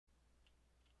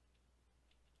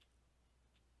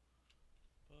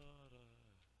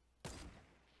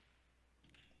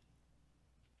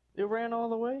It ran all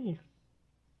the way.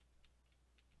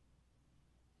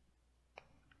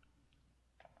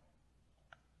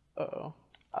 Uh-oh.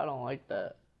 I don't like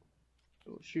that. It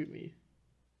will shoot me.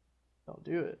 Don't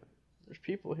do it. There's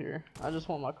people here. I just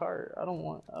want my cart. I don't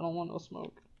want no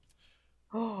smoke.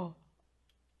 Oh,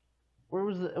 where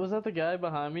was it? Was that the guy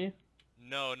behind me?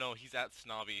 No, no, he's at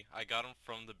Snobby. I got him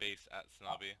from the base at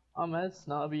Snobby. I'm at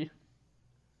Snobby.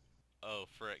 Oh,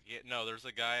 frick. Yeah, no, there's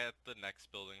a guy at the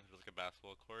next building. There's like a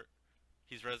basketball court.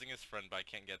 He's rezzing his friend, but I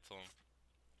can't get to him.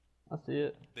 I see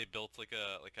it. They built like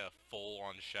a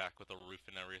full-on shack with a roof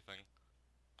and everything.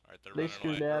 Alright, they're They running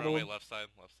away. They're running away skedaddled. left side,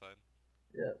 left side.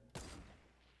 Yep.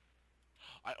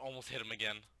 I almost hit him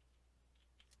again.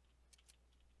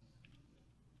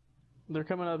 They're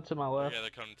coming up to my left. Yeah,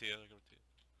 they're coming to you. They're coming to you.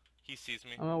 He sees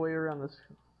me. I'm gonna wait around this.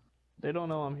 They don't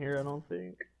know I'm here, I don't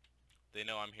think. They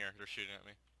know I'm here. They're shooting at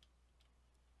me.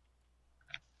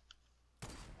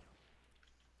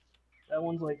 That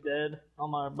one's like dead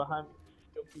on my behind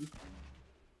me.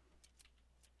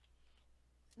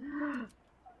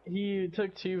 He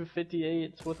took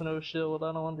 258s with no shield.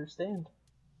 I don't understand.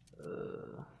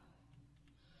 Oh,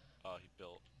 he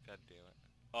built. God damn it.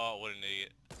 Oh, what an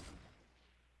idiot.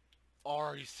 Oh,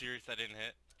 are you serious? I didn't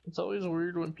hit. It's always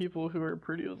weird when people who are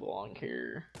pretty with long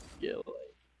hair get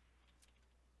like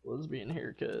lesbian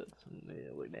haircuts and they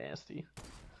look nasty.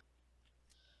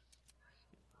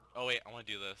 Oh wait, I want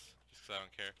to do this just 'cause I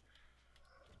don't care.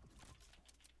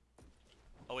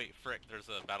 Oh wait, frick, there's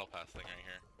a battle pass thing right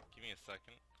here. Give me a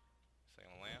second.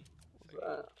 Second to land. What's Second.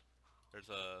 that? There's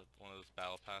one of those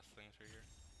battle pass things right here.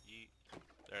 Yeet.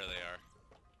 There they are.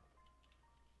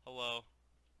 Hello.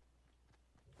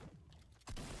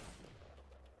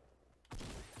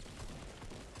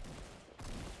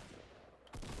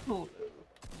 Oh,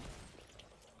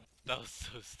 That was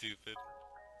so stupid.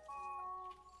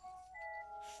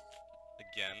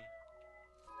 Again.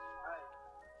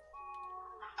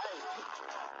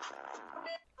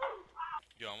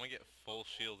 Yo, I'm gonna get full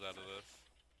shields out of this.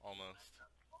 Almost.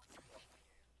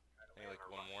 Maybe like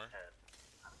one more.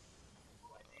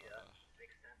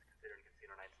 Makes sense considering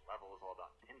Casino Night's level is all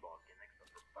about pinball gimmicks, but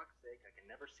for fuck's sake, I can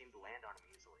never seem to land on him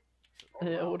easily.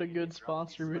 yeah, what a good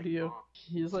sponsor video.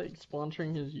 He's like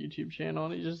sponsoring his YouTube channel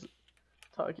and he's just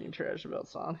talking trash about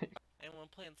Sonic. Anyone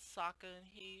playing soccer in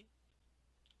here?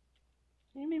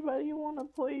 Anybody want to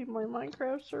play my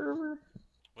Minecraft server?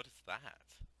 What is that?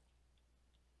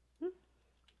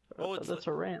 Oh, that's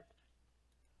a ramp.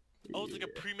 Oh, it's like a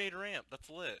pre-made ramp. That's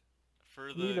lit. For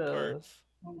Need the a- carts.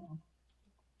 Hold on.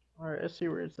 Alright, I see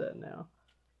where it's at now.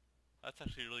 That's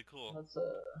actually really cool. That's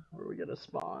where we gotta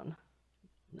spawn.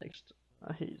 Next,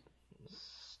 I hate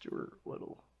Stuart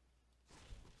Little.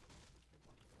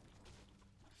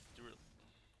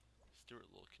 Stuart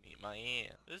Little can eat my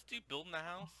ass. This dude building a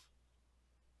house?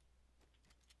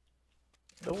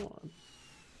 Go on.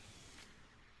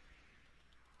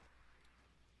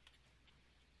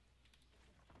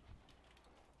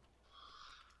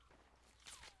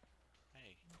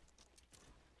 Hey.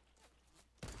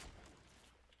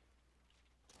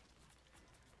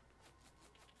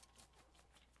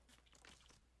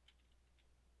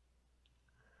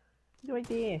 Right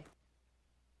there.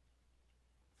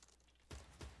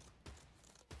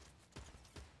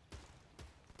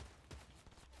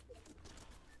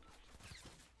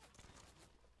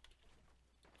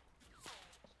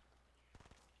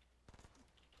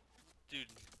 Dude.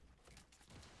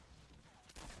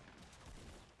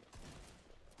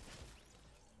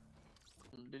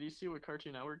 Did you see what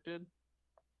Cartoon Network did?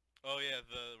 Oh yeah,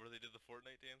 where they did the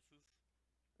Fortnite dances?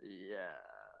 Yeah.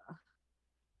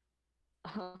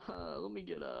 Let me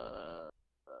get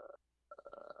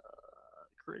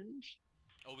cringe.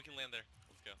 Oh, we can land there.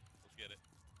 Let's go. Let's get it.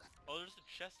 Oh, there's a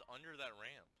chest under that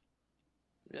ramp.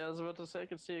 Yeah, I was about to say I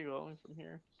could see it going from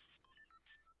here.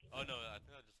 Oh no, I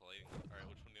think that's just lighting. Alright,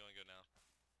 which one do you want to go now?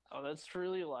 Oh, that's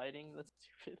truly lighting. That's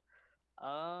stupid.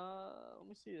 Let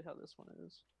me see how this one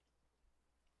is.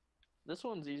 This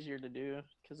one's easier to do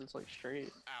because it's like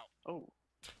straight. Ow. Oh,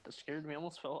 that scared me.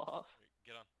 Almost fell off. Wait,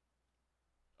 get on.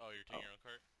 Oh, you're taking your own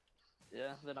cart?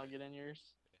 Yeah, then I'll get in yours.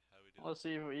 Okay, how do we do Let's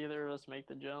see if either of us make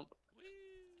the jump. Whee!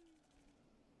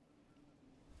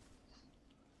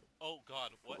 Oh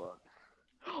god, what? Hold on.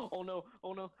 Oh no,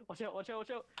 oh no. Watch out, watch out,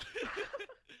 watch out.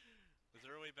 Is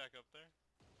there a way back up there?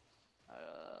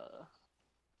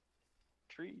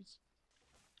 Trees.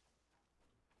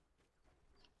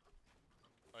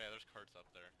 Oh yeah, there's carts up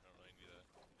there. I don't really need that.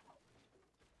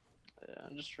 Yeah,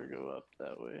 I'm just gonna go up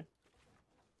that way.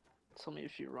 Tell me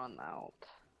if you run out.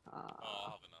 Oh,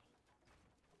 I'll have enough.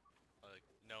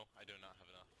 No, I do not have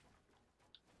enough.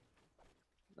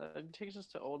 It takes us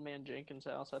to Old Man Jenkins'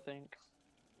 house, I think.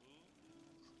 Ooh.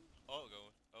 Oh,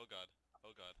 go. Oh god.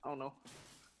 Oh god. Oh no.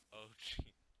 Oh gee.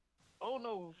 Oh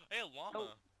no. Hey, a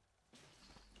llama.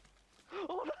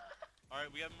 Oh no.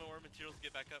 Alright, we have more materials to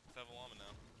get back up because I have a llama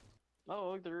now.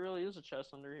 Oh, look, there really is a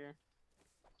chest under here.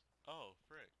 Oh,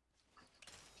 frick.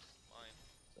 Mine.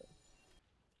 Okay.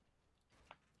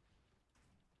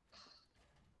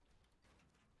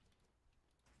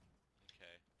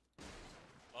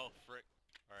 Oh, frick.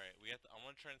 Alright, we have to. I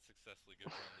want to try and successfully go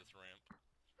down this ramp.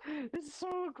 It's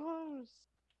so close.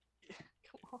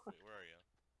 Come on. Wait, where are you?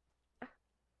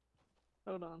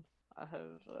 Hold on. I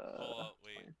have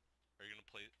Wait. fine. Are you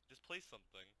gonna play? Just play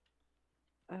something.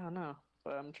 I don't know,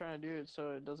 but I'm trying to do it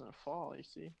so it doesn't fall, you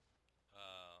see?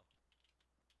 Uh.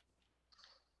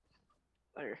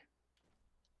 There.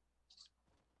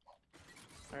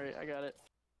 Alright, I got it.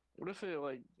 What if it,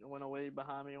 like, went away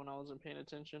behind me when I wasn't paying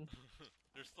attention?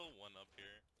 There's still one up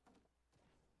here.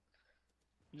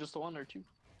 Just one or two?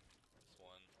 Just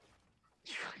one.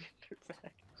 You fucking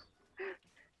dirtbag.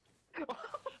 No!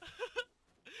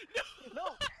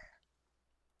 No!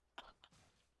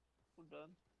 We're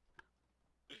done.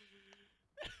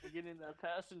 I'm getting in that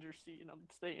passenger seat and I'm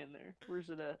staying there. Where's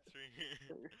it at? It's right here.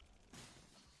 There.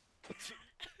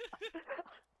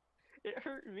 It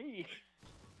hurt me.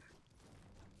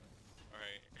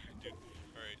 Alright, dude.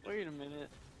 Alright. Wait a minute.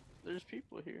 There's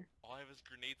people here. All I have is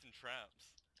grenades and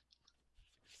traps.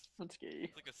 That's gay.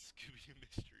 It's like a Scooby-Doo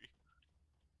mystery.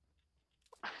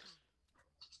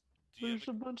 Do you There's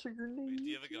have a bunch of grenades. Wait, do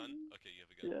you have a gun? Okay, you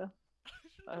have a gun.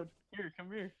 Yeah. Here,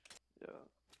 come here. Yeah.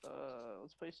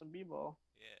 Let's play some b-ball.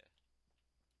 Yeah.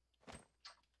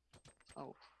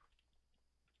 Oh.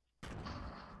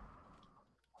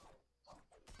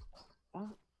 What?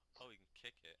 Oh, we can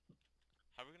kick it.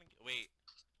 How are we gonna wait,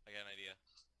 I got an idea.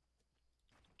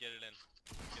 Get it in.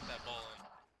 Get that ball in.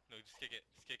 No, just kick it.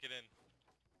 Just kick it in.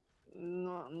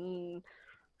 No,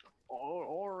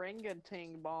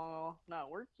 orangutan ball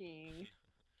not working.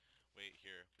 Wait,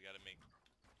 here. We gotta make like,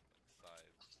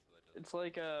 sides. So that doesn't... It's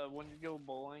like when you go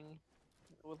bowling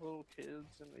with little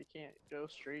kids and they can't go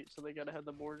straight, so they gotta have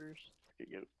the borders. Okay,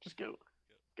 go. Just go.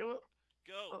 Go up.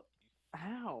 Go! Oh.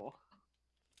 Ow.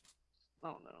 I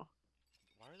don't know.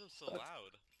 Why are those so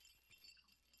loud?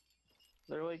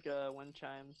 They're like wind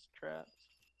chimes traps.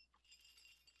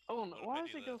 Oh no, why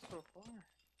does it go so far?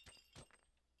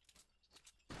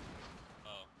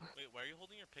 Oh. Wait, why are you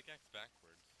holding your pickaxe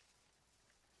backwards?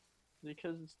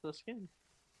 Because it's the skin.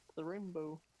 The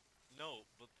rainbow. No,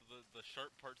 but the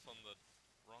sharp part's on the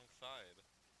wrong side.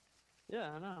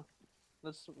 Yeah, I know.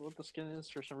 That's what the skin is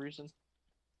for some reason.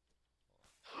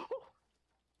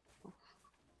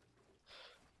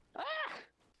 Ah!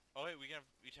 Oh wait, we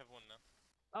each have one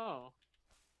now. Oh.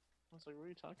 I was like, what are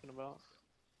you talking about?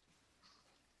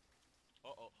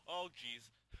 Oh, oh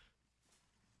jeez.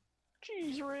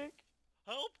 Jeez, Rick!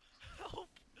 Help! Help!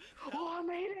 Oh, I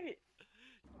made it!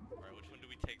 Alright, which one do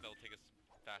we take that'll take us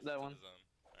fastest That to one. the zone?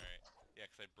 Alright. Yeah,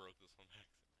 because I broke this one back.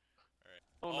 Alright.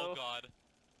 Oh, no. God.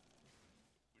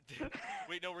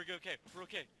 Wait, no, we're good. Okay, we're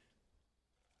okay.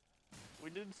 We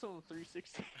did some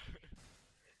 360.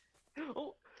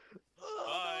 Oh!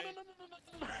 Bye!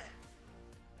 No.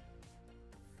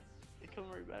 It come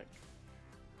right back.